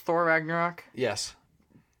 Did you watch Thor Ragnarok? Yes.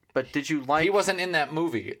 But did you like... He wasn't in that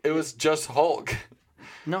movie. It was just Hulk.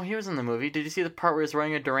 No, he was in the movie. Did you see the part where he was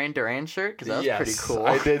wearing a Duran Duran shirt? Because that was Yes, pretty cool.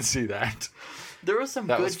 I did see that. There was some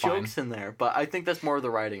That good was fine. jokes in there, but I think that's more the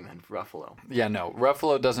writing than Ruffalo. Yeah, no.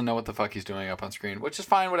 Ruffalo doesn't know what the fuck he's doing up on screen, which is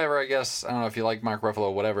fine, whatever, I guess. I don't know if you like Mark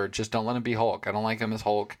Ruffalo, whatever. Just don't let him be Hulk. I don't like him as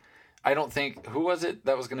Hulk. I don't think... Who was it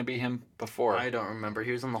that was going to be him before? I don't remember.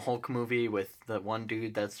 He was in the Hulk movie with the one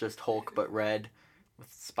dude that's just Hulk but red.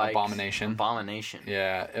 with Spike. Abomination.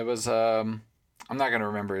 Yeah, it was. I'm not gonna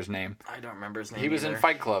remember his name. I don't remember his name. He was in either.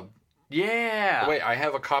 Fight Club. Yeah. Wait, I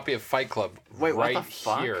have a copy of Fight Club. Wait, what right the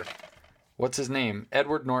fuck? here. What's his name?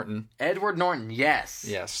 Edward Norton. Edward Norton. Yes.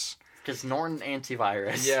 Yes. Because Norton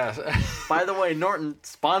Antivirus. Yeah. By the way, Norton,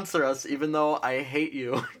 sponsor us, even though I hate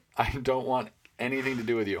you. I don't want anything to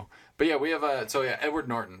do with you. But yeah, we have Edward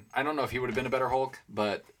Norton. I don't know if he would have been a better Hulk,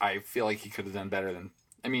 but I feel like he could have done better than.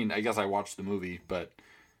 I mean, I guess I watched the movie, but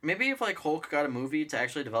Maybe if like Hulk got a movie to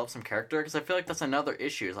actually develop some character, because I feel like that's another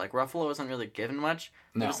issue. Is like Ruffalo isn't really given much.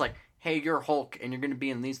 No. It's like, hey, you're Hulk, and you're going to be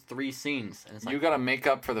in these 3 scenes, and it's like, you got to make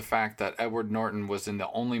up for the fact that Edward Norton was in the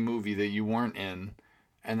only movie that you weren't in,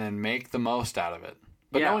 and then make the most out of it.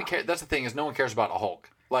 But Yeah. no one cares. That's the thing, is no one cares about a Hulk.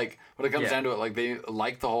 Like when it comes Yeah. down to it, like they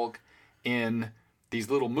like the Hulk in these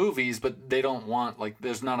little movies, but they don't want, like,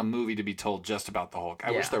 there's not a movie to be told just about the Hulk. I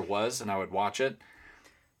wish Yeah. there was, and I would watch it.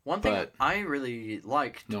 one thing but- I really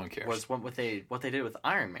liked No one cares. was what they did with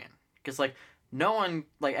Iron Man, because like no one,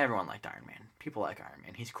 like everyone liked Iron Man. People like Iron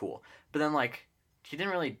Man. He's cool, but then like he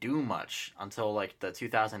didn't really do much until like the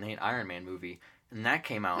 2008 Iron Man movie, and that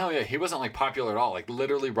came out. No, yeah, he wasn't like popular at all. Like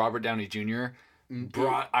literally, Robert Downey Jr.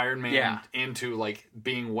 brought Iron Man Yeah. into like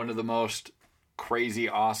being one of the most crazy,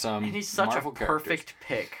 awesome. And he's such Marvel a characters. perfect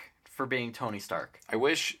pick for being Tony Stark. I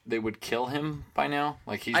wish they would kill him by now.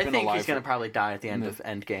 Like he's I been think alive. he's gonna for- probably die at the end of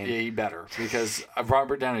Endgame. Yeah, he better, because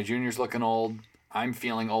Robert Downey Jr.'s looking old. I'm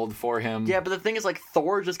feeling old for him. Yeah, but the thing is, like,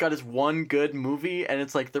 Thor just got his one good movie, and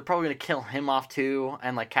it's like they're probably gonna kill him off too,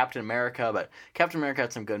 and like Captain America. But Captain America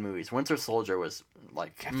had some good movies. Winter Soldier was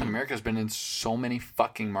like Captain America's been in so many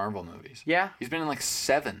fucking Marvel movies. Yeah, He's been in like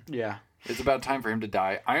 7. yeah, It's about time for him to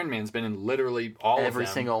die. Iron Man's been in literally all every of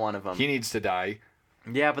them. single one of them. He needs to die.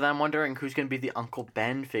 Yeah, but I'm wondering who's gonna be the Uncle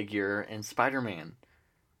Ben figure in Spider-Man.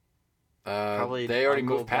 Probably They already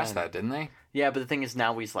Uncle moved past Ben. that, didn't they? Yeah, but the thing is,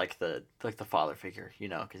 now he's like the father figure, you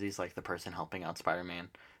know, because he's like the person helping out Spider-Man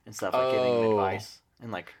and stuff, like giving him Oh. advice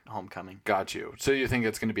and like Homecoming. Got you. So you think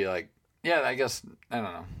it's going to be like, yeah, I guess, I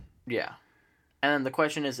don't know. Yeah. And then the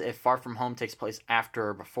question is if Far From Home takes place after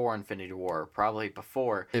or before Infinity War. Probably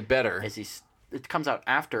before. It better. It comes out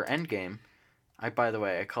after Endgame. By the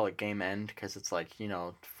way, I call it game end because it's like, you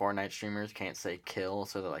know, Fortnite streamers can't say kill,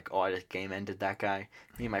 so they're like, oh, I just game ended that guy.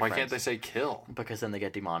 Me and my Why friends. can't they say kill? Because then they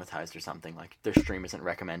get demonetized or something. Like, their stream isn't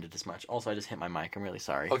recommended as much. Also, I just hit my mic. I'm really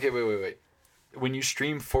sorry. Okay, wait. When you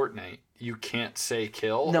stream Fortnite, you can't say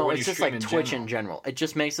kill? No, or when it's you just stream like Twitch in general. It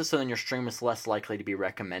just makes it so then your stream is less likely to be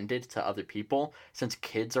recommended to other people since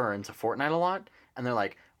kids are into Fortnite a lot. And they're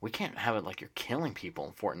like, we can't have it like you're killing people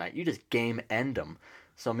in Fortnite. You just game end them.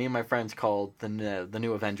 So me and my friends called the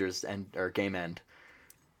new Avengers or game end.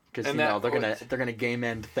 Because, And you know, that- they're gonna game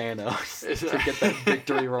end Thanos to get that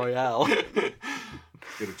victory royale.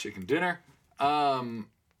 Get a chicken dinner.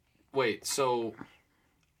 Wait, so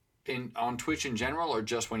on Twitch in general, or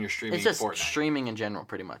just when you're streaming It's just Fortnite? streaming in general,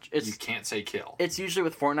 pretty much. You can't say kill. It's usually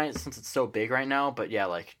with Fortnite since it's so big right now, but yeah,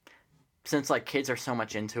 like since like kids are so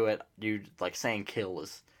much into it, you like saying kill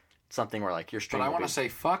is something where like your But stream. I will want be- to say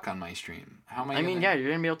fuck on my stream. How am I? I mean, gonna... yeah,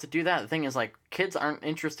 you're gonna be able to do that. The thing is, like, kids aren't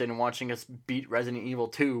interested in watching us beat Resident Evil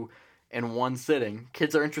 2 in one sitting.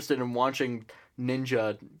 Kids are interested in watching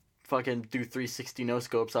Ninja fucking do 360 no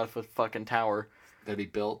scopes off a fucking tower. that he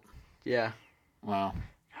built. Yeah, Wow.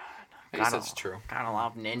 I guess that's true. Gotta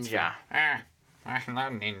love Ninja. I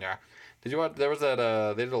love Ninja. Did you watch? There was that.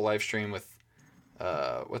 They did a live stream with,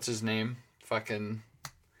 what's his name? Fucking.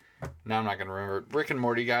 Now I'm not gonna remember. Rick and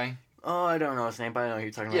Morty guy. Oh, I don't know his name, but I know who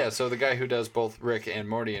you're talking Yeah, about. so the guy who does both Rick and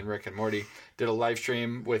Morty did a live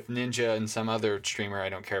stream with Ninja and some other streamer I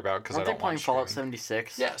don't care about because I Aren't they don't playing watch Fallout streaming.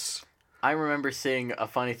 76? Yes. I remember seeing a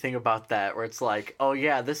funny thing about that where it's like, oh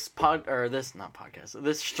yeah, this stream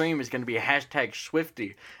is going to be hashtag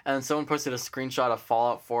Swifty. And then someone posted a screenshot of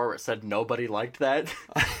Fallout 4 where it said nobody liked that.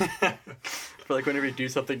 For like whenever you do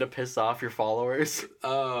something to piss off your followers.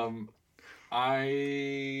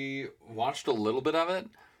 I watched a little bit of it,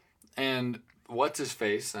 and what's his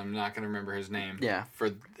face? I'm not going to remember his name. Yeah.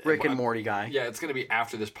 For Rick and Morty guy. Yeah, it's going to be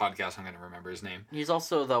after this podcast. I'm going to remember his name. He's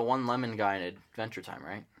also the One Lemon guy in Adventure Time,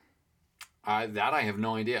 right? That I have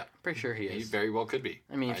no idea. Pretty sure he He is. very well could be.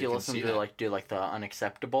 I mean, if you can listen see to that. do the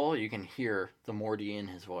Unacceptable, you can hear the Morty in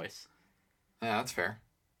his voice. Yeah, that's fair.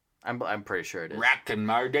 I'm pretty sure it is. Rick and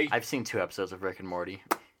Morty. I've seen 2 episodes of Rick and Morty.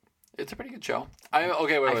 It's a pretty good show. Wait,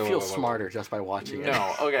 I feel smarter just by watching it.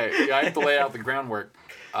 No, okay. Yeah, I have to lay out the groundwork.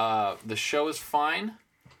 The show is fine.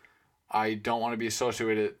 I don't want to be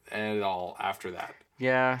associated with it at all after that.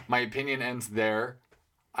 Yeah. My opinion ends there.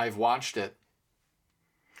 I've watched it.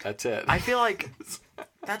 That's it. I feel like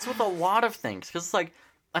that's with a lot of things. Because it's like,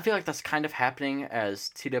 I feel like that's kind of happening as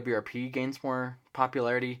TWRP gains more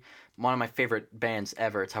popularity. One of my favorite bands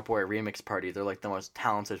ever, Tupperware Remix Party. They're like the most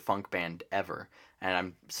talented funk band ever, and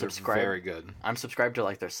I'm subscribed. Very good. I'm subscribed to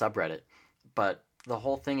like their subreddit, but the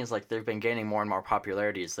whole thing is like they've been gaining more and more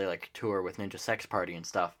popularity as they like tour with Ninja Sex Party and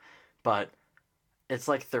stuff. But it's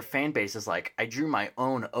like their fan base is like, I drew my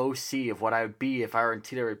own OC of what I would be if I were in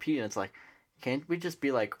TWRP, and it's like, can't we just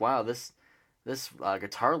be like, wow, this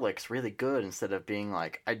guitar lick's really good, instead of being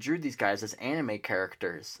like, I drew these guys as anime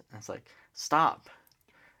characters. And it's like, stop.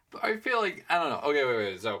 I feel like, I don't know. Okay,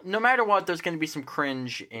 wait. So No matter what, there's going to be some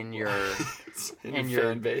cringe in your in your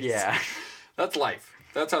fan base. Yeah. That's life.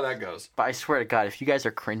 That's how that goes. But I swear to God, if you guys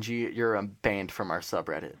are cringy, you're banned from our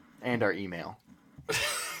subreddit and our email.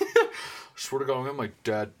 Swear to God, I'm gonna have my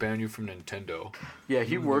dad ban you from Nintendo. Yeah,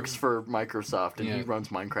 he works for Microsoft and Yeah. he runs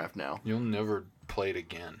Minecraft now. You'll never play it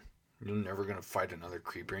again. You're never gonna fight another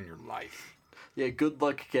creeper in your life. Yeah, good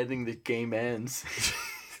luck getting the game ends.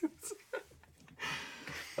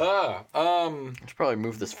 I should probably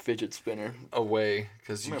move this fidget spinner. Away,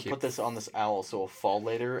 because I'm you gonna keep. put this on this owl so it'll fall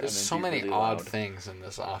later. There's so many odd things in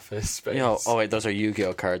this office space. Oh wait, those are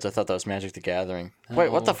Yu-Gi-Oh cards. I thought that was Magic the Gathering.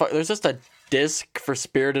 Wait, what the fuck? There's just a disc for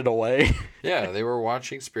Spirited Away. Yeah, they were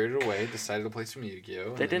watching Spirited Away, decided to play some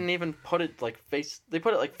Yu-Gi-Oh. They didn't even put it like face. They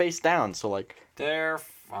put it like face down. So like They're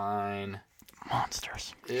fine.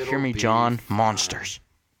 monsters. It'll Hear me, be John. fine. Monsters.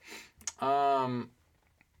 Can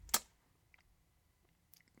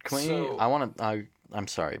we? So- I want to. I'm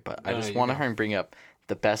sorry, but I No, just you want to go. try and bring up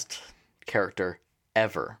the best character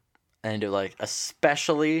ever, and like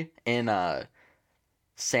especially in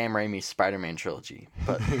Sam Raimi's Spider-Man trilogy.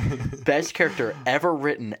 But best character ever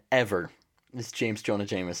written ever is James Jonah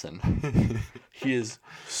Jameson. He is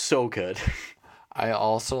so good. I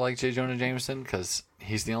also like J. Jonah Jameson because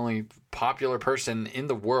he's the only popular person in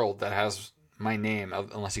the world that has my name,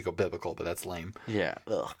 unless you go biblical, but that's lame. Yeah.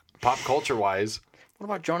 Ugh. Pop culture wise, What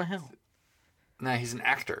about Jonah Hill? nah, he's an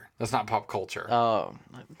actor. That's not pop culture. Oh,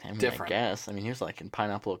 I mean, Different. I guess. I mean, he was like in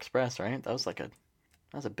Pineapple Express, right? That was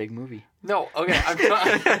a big movie. No, okay, I'm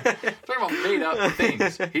talking about made up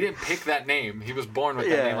things. He didn't pick that name. He was born with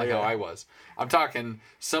that Yeah, name like yeah. how I was. I'm talking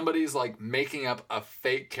somebody's like making up a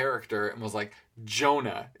fake character and was like,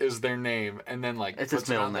 Jonah is their name, and then like It's puts his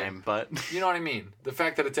it middle on there. name, but You know what I mean? The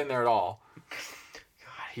fact that it's in there at all.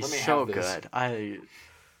 he's Let me so have this. good.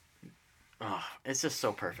 It's just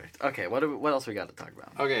so perfect. Okay, what else we got to talk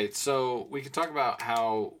about? Okay, so we could talk about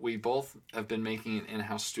how we both have been making an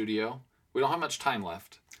in-house studio. We don't have much time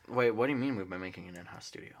left. Wait, what do you mean we've been making an in-house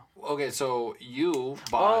studio? Okay, so you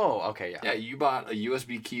bought. Oh, okay, yeah. Yeah, you bought a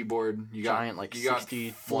USB keyboard. You got Giant, like, you got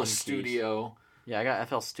 61 full keys. studio. Yeah, I got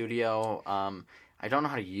FL Studio. I don't know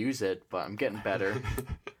how to use it, but I'm getting better.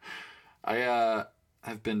 I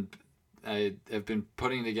have been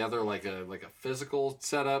putting together like a physical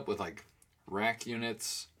setup with like rack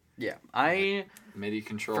units, Yeah, I MIDI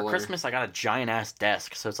controller. for Christmas I got a giant ass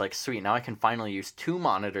desk, so it's like sweet. Now I can finally use 2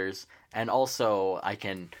 monitors, and also I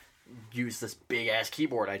can use this big ass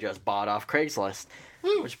keyboard I just bought off Craigslist.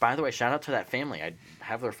 Which, by the way, shout out to that family. I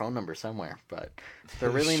have their phone number somewhere, but they're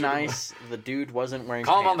really Sure. nice. The dude wasn't wearing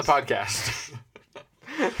Call him on the pants. podcast.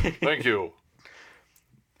 Thank you.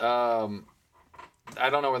 I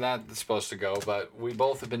don't know where that's supposed to go, but we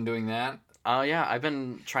both have been doing that. Yeah, I've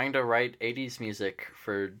been trying to write 80s music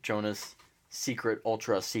for Jonah's secret,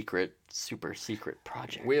 ultra secret, super secret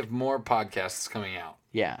project. We have more podcasts coming out.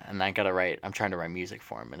 Yeah, and I'm trying to write music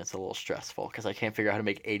for him, and it's a little stressful because I can't figure out how to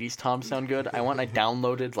make 80s Tom sound good. I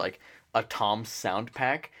downloaded like a Tom sound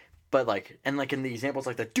pack, but like in the examples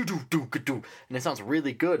like the do do do do, and it sounds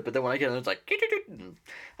really good. But then when I get it, it's like doo-doo-doo.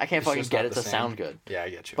 I can't It's fucking just get not it the to same. sound good. Yeah, I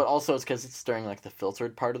get you. But also it's because it's during like the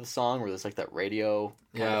filtered part of the song where there's like that radio.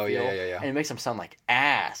 kind Yeah, of oh, yeah, feel, yeah, yeah. And it makes them sound like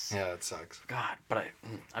ass. Yeah, that sucks. God, but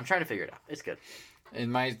I'm trying to figure it out. It's good.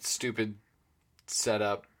 In my stupid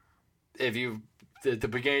setup, if you at the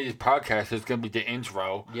beginning of this podcast is going to be the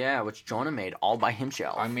intro. Yeah, which Jonah made all by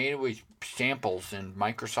himself. I made it with samples in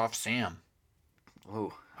Microsoft Sam.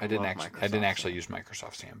 Ooh, I didn't love actually Microsoft. use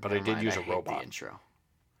Microsoft Sam, but I Never did mind, use a hate robot. The intro.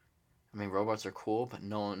 I mean, robots are cool, but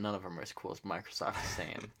none of them are as cool as Microsoft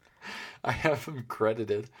Sam. I have them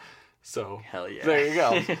credited, so Hell yeah. there you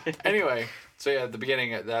go. Anyway, so yeah, at the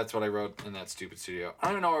beginning, that's what I wrote in that stupid studio. I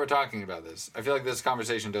don't even know why we're talking about this. I feel like this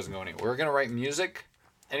conversation doesn't go anywhere. We're gonna write music.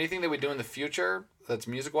 Anything that we do in the future that's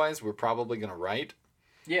music-wise, we're probably gonna write.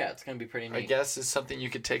 Yeah, it's gonna be pretty neat. I guess is something you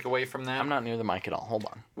could take away from that. I'm not near the mic at all. Hold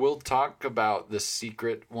on. We'll talk about the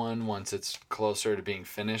secret one once it's closer to being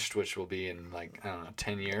finished, which will be in like, I don't know,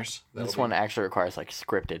 10 years. This one actually requires like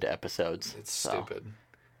scripted episodes. It's so stupid.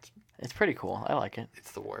 It's pretty cool. I like it.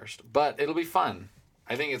 It's the worst. But it'll be fun.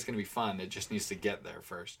 I think it's going to be fun. It just needs to get there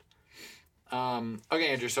first. Okay,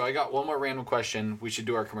 Andrew, so I got one more random question. We should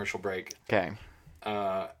do our commercial break. Okay.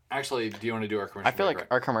 Actually, do you want to do our commercial break? I feel like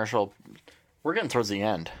our commercial, we're getting towards the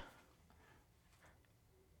end.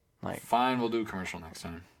 Like, fine, we'll do a commercial next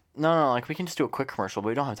time. No, like we can just do a quick commercial, but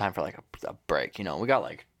we don't have time for like a break. You know, we got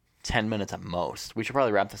like 10 minutes at most. We should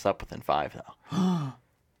probably wrap this up within 5 though.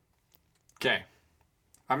 Okay.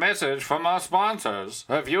 A message from our sponsors.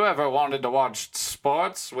 Have you ever wanted to watch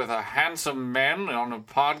sports with a handsome man on a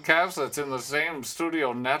podcast that's in the same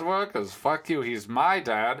studio network as Fuck You, He's My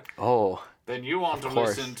Dad? Oh. Then you want to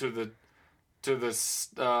course. listen to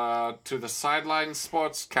the Sideline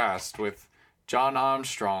Sportscast with John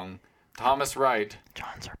Armstrong, Thomas Wright.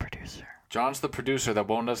 John's our producer. John's the producer that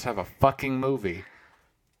won't let us have a fucking movie.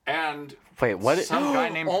 And Wait, what? some guy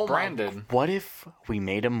named Oh my- Brandon. What if we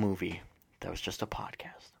made a movie that was just a podcast?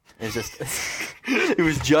 It was just, it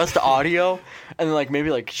was just audio, and then like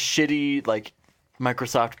maybe like shitty like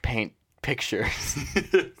Microsoft Paint pictures,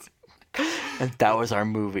 and that was our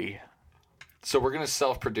movie. So we're gonna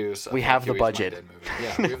self-produce. We have the budget.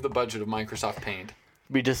 Yeah, we have the budget of Microsoft Paint.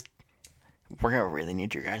 We're gonna really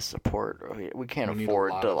need your guys' support. We can't We need a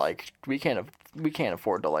afford lot to of- like we can't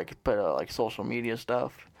afford to like put like social media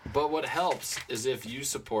stuff. But what helps is if you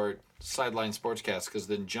support Sideline Sportscast, because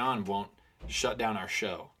then John won't shut down our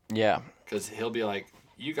show. Yeah, Because he'll be like,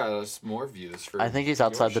 "You got us more views for." I think he's your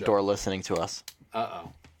outside the show." door listening to us.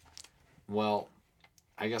 Uh-oh. Well,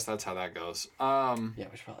 I guess that's how that goes. Yeah,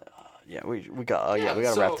 we should probably. We got. We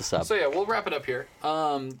gotta wrap this up. So yeah, we'll wrap it up here.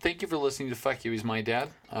 Thank you for listening to Fuck You, He's My Dad.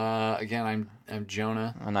 Again, I'm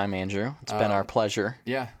Jonah. And I'm Andrew. It's been our pleasure.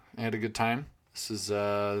 Yeah, I had a good time. This is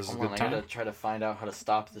a Hold good on, I time. gotta try to find out how to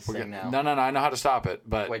stop this thing now. No, I know how to stop it,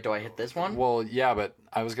 but Wait, do I hit this one? well, yeah, but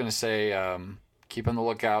I was gonna say, keep on the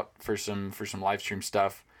lookout for some live stream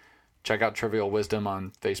stuff. Check out Trivial Wisdom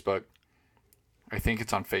on Facebook. I think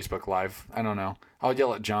it's on Facebook Live. I don't know. I'll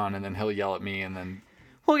yell at John, and then he'll yell at me, and then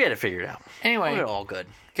We'll get it figured out. anyway. We're all good.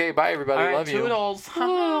 Okay, bye everybody. All right, Love you. toodles.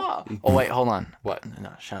 Oh wait, hold on. What?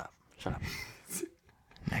 No, shut up.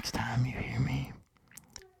 Next time you hear me,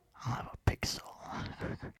 I'll have a pixel.